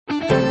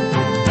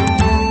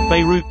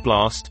Beirut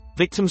blast,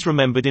 victims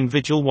remembered in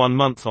vigil 1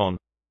 month on.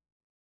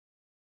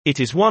 It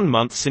is 1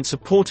 month since a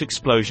port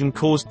explosion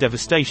caused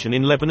devastation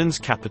in Lebanon's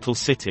capital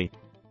city.